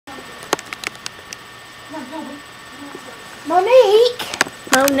Monique.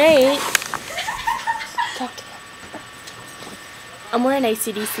 Talk to them. I'm wearing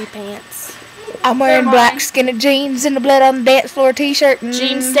AC/DC pants. I'm wearing black skinny jeans and the blood on the dance floor t-shirt.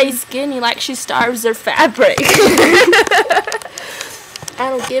 Jeans stay skinny like she starves her fabric. I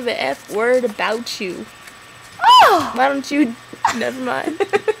don't give a F word about you. Oh. Why don't you? Never mind.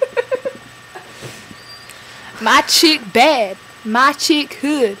 My chick bad. My chick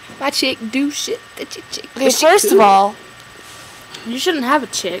hood. My chick do shit that your chick. Okay, first of all, you shouldn't have a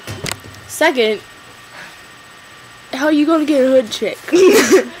chick. Second, how are you gonna get a hood chick?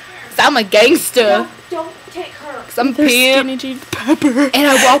 I'm a gangster. Don't take her. Cause I'm They're pimp skinny jeans pepper. and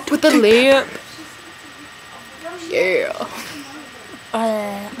I walk with a limp. Yeah.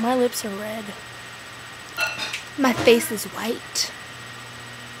 My lips are red. My face is white.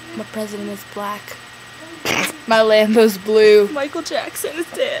 My president is black. My Lambo's blue. Michael Jackson is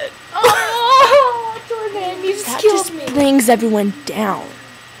dead. Oh, Jordan, you just That killed just me. brings everyone down.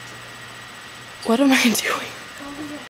 What am I doing?